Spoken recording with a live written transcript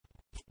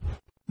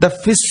The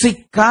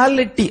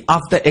physicality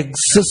of the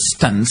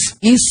existence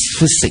is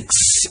physics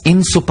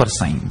in super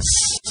science.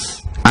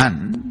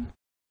 And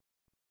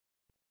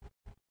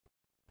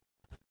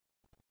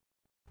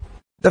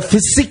the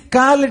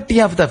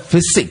physicality of the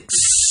physics,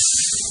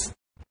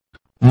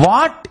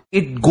 what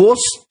it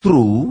goes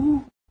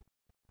through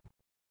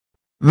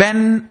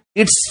when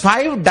its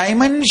 5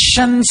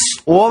 dimensions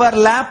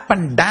overlap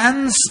and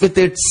dance with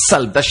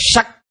itself, the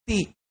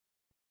Shakti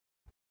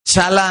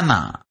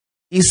Chalana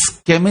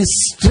is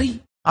chemistry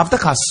of the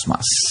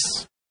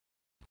cosmos.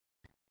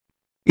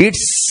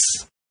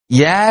 It's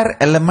air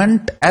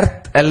element,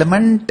 earth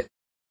element,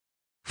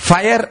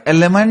 fire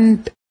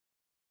element,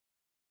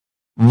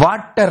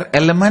 water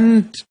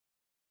element,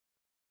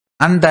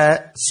 and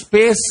the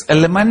space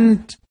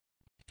element.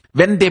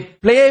 When they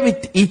play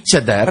with each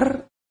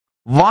other,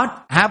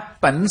 what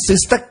happens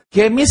is the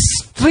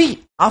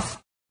chemistry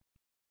of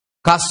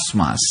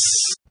cosmos.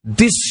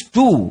 These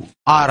two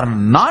are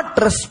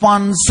not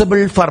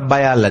responsible for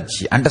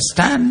biology.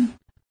 Understand?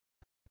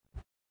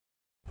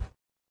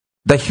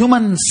 The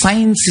human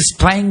science is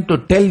trying to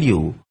tell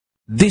you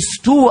these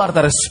two are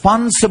the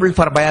responsible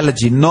for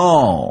biology.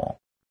 No.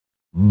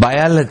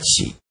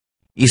 Biology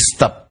is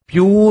the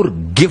pure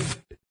gift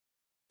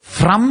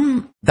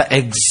from the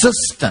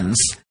existence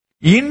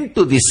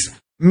into this.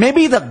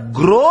 Maybe the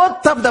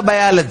growth of the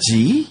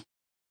biology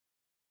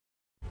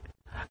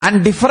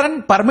and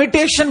different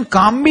permutation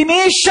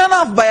combination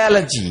of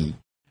biology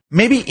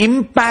may be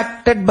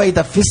impacted by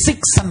the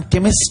physics and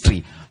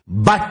chemistry,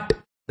 but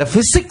the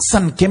physics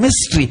and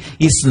chemistry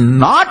is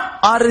not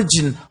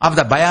origin of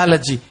the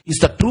biology, is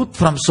the truth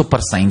from super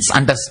science.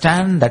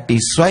 Understand? That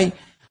is why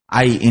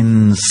I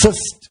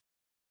insist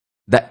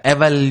the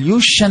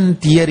evolution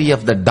theory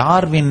of the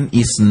Darwin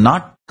is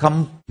not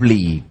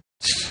complete.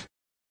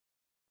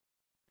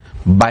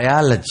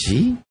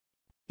 Biology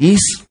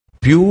is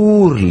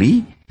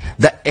purely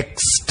the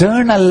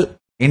external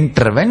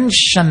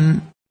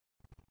intervention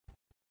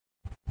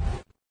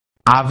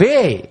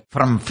away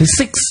from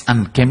physics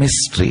and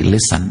chemistry.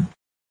 Listen,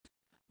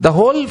 the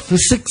whole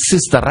physics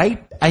is the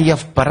right eye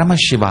of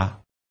Paramashiva,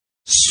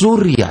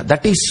 Surya.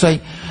 That is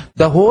why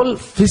the whole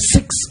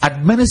physics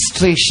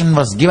administration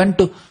was given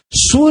to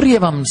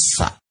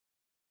Suryavamsa.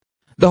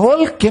 The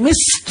whole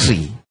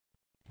chemistry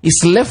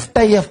is left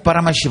eye of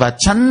Paramashiva,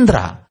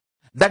 Chandra.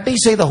 That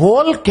is why the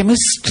whole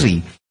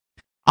chemistry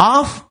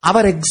of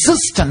our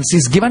existence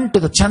is given to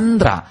the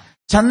Chandra.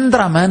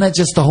 Chandra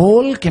manages the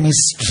whole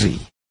chemistry.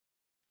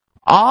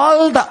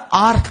 All the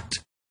art,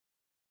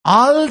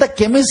 all the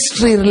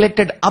chemistry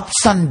related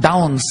ups and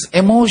downs,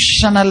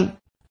 emotional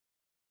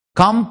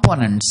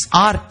components,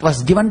 art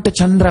was given to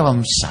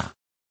Chandravamsa.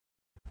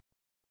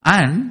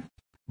 And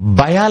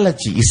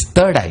biology is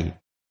third eye.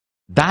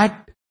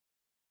 That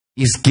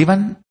is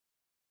given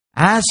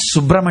as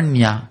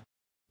Subramanya,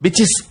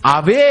 which is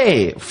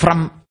away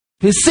from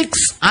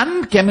physics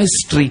and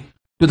chemistry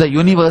to the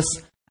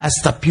universe as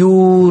the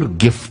pure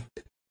gift.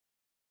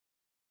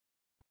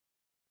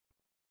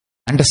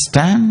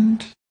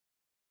 Understand?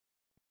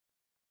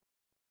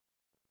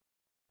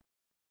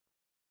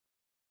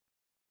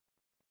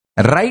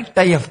 Right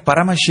eye of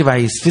Paramashiva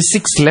is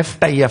physics,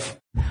 left eye of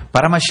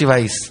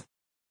Paramashiva is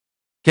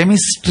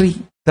chemistry,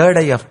 third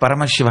eye of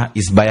Paramashiva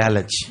is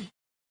biology.